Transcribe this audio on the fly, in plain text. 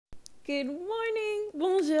good morning,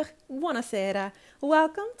 bonjour, buonasera.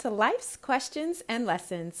 Welcome to Life's Questions and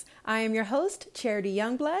Lessons. I am your host, Charity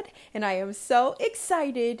Youngblood, and I am so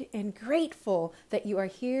excited and grateful that you are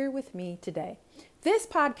here with me today. This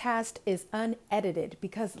podcast is unedited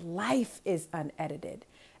because life is unedited.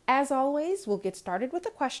 As always, we'll get started with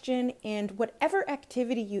a question and whatever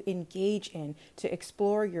activity you engage in to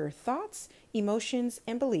explore your thoughts, emotions,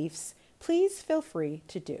 and beliefs, please feel free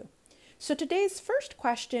to do. So today's first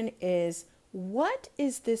question is, what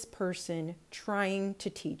is this person trying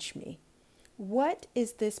to teach me? What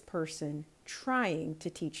is this person trying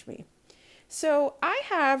to teach me? So I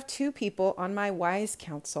have two people on my wise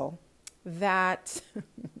council that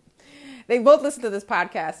they both listen to this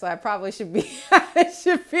podcast, so I probably should be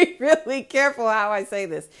really careful how I say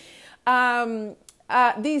this.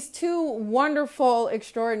 These two wonderful,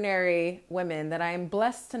 extraordinary women that I am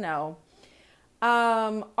blessed to know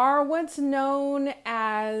are what's known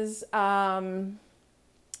as, they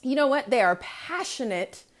are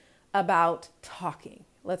passionate about talking.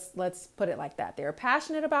 Let's put it like that. They're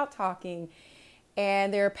passionate about talking,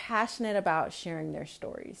 and they're passionate about sharing their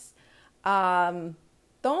stories. The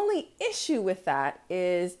only issue with that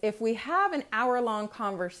is if we have an hour-long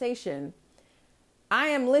conversation, I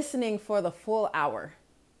am listening for the full hour.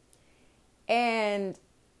 And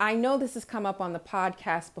I know this has come up on the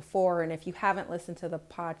podcast before, and if you haven't listened to the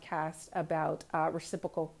podcast about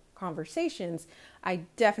reciprocal conversations, I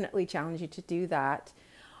definitely challenge you to do that.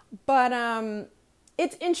 But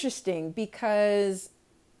it's interesting because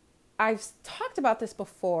I've talked about this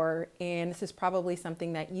before, and this is probably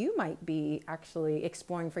something that you might be actually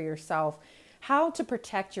exploring for yourself, how to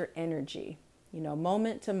protect your energy,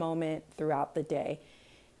 moment to moment throughout the day.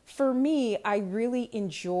 For me, I really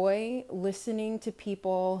enjoy listening to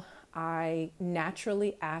people. I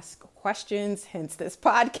naturally ask questions, hence this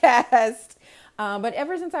podcast. But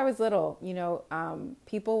ever since I was little,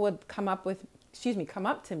 people would come up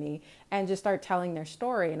to me and just start telling their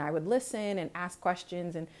story. And I would listen and ask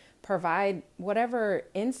questions and provide whatever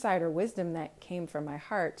insight or wisdom that came from my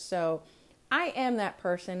heart. So I am that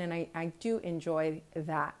person, and I do enjoy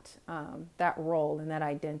that role and that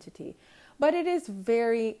identity. But it is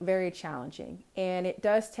very, very challenging, and it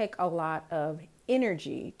does take a lot of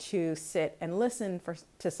energy to sit and listen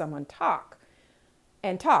to someone talk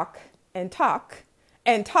and talk and talk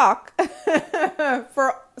and talk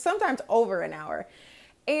for sometimes over an hour.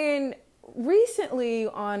 And recently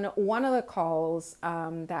on one of the calls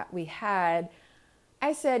that we had,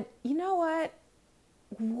 I said, you know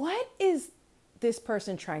what is this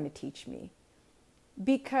person trying to teach me?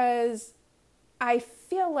 Because I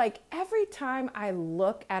feel like every time I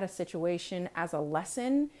look at a situation as a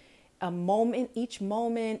lesson, each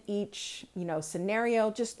scenario,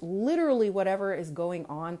 just literally whatever is going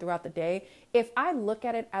on throughout the day, if I look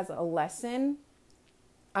at it as a lesson,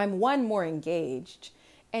 I'm one, more engaged,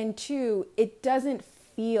 and two, it doesn't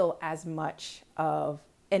feel as much of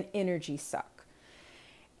an energy suck.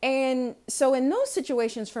 And so in those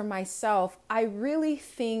situations for myself, I really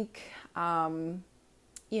think,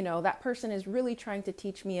 that person is really trying to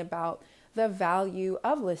teach me about the value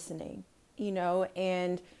of listening,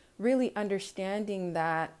 and really understanding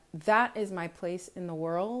that is my place in the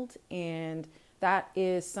world, and that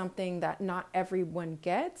is something that not everyone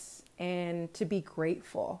gets, and to be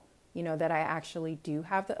grateful, that I actually do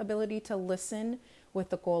have the ability to listen with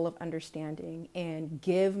the goal of understanding and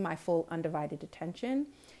give my full undivided attention.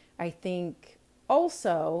 I think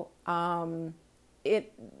also,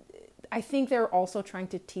 I think they're also trying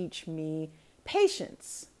to teach me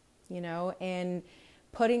patience, and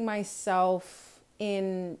putting myself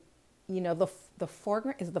in, the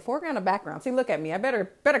foreground. Is it the foreground or background? See, look at me. I better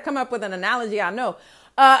come up with an analogy. I know,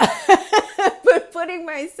 but putting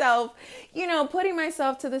myself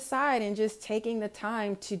to the side and just taking the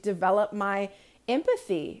time to develop my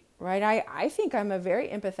empathy, right? I think I'm a very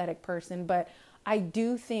empathetic person, but I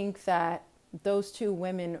do think that those two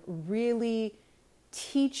women really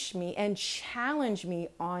teach me and challenge me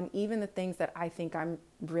on even the things that I think I'm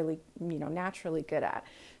really, naturally good at.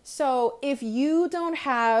 So if you don't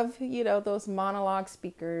have, those monologue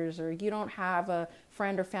speakers, or you don't have a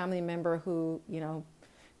friend or family member who,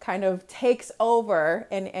 kind of takes over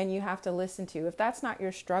and you have to listen to, if that's not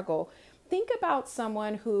your struggle, think about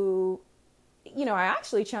someone who, I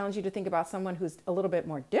actually challenge you to think about someone who's a little bit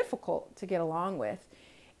more difficult to get along with.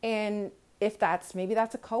 And maybe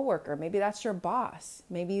that's a coworker, maybe that's your boss,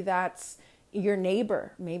 maybe that's your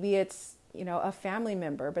neighbor, maybe it's, a family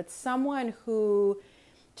member, but someone who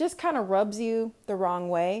just kind of rubs you the wrong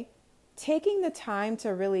way, taking the time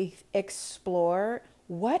to really explore,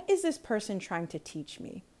 what is this person trying to teach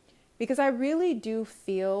me? Because I really do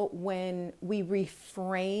feel when we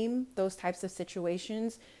reframe those types of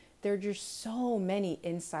situations, there are just so many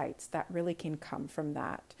insights that really can come from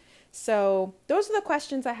that. So those are the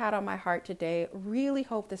questions I had on my heart today. Really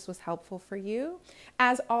hope this was helpful for you.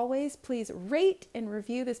 As always, please rate and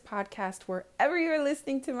review this podcast wherever you're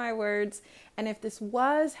listening to my words. And if this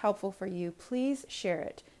was helpful for you, please share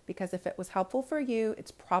it, because if it was helpful for you, it's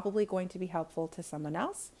probably going to be helpful to someone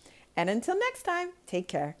else. And until next time, take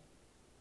care.